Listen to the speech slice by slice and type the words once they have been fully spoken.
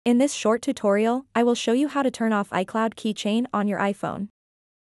In this short tutorial, I will show you how to turn off iCloud Keychain on your iPhone.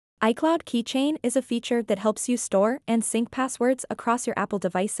 iCloud Keychain is a feature that helps you store and sync passwords across your Apple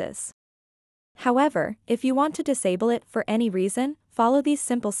devices. However, if you want to disable it for any reason, follow these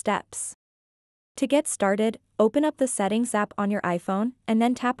simple steps. To get started, open up the Settings app on your iPhone and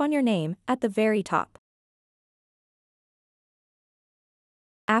then tap on your name at the very top.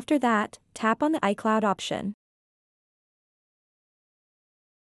 After that, tap on the iCloud option.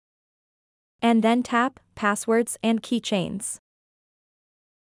 And then tap Passwords and Keychains.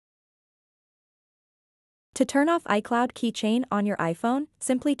 To turn off iCloud Keychain on your iPhone,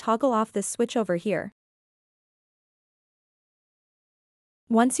 simply toggle off this switch over here.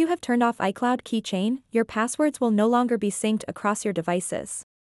 Once you have turned off iCloud Keychain, your passwords will no longer be synced across your devices.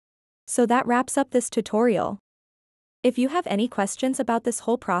 So that wraps up this tutorial. If you have any questions about this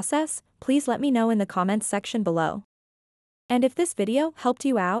whole process, please let me know in the comments section below. And if this video helped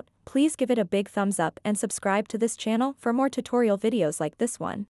you out, please give it a big thumbs up and subscribe to this channel for more tutorial videos like this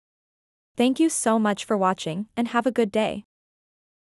one. Thank you so much for watching and have a good day.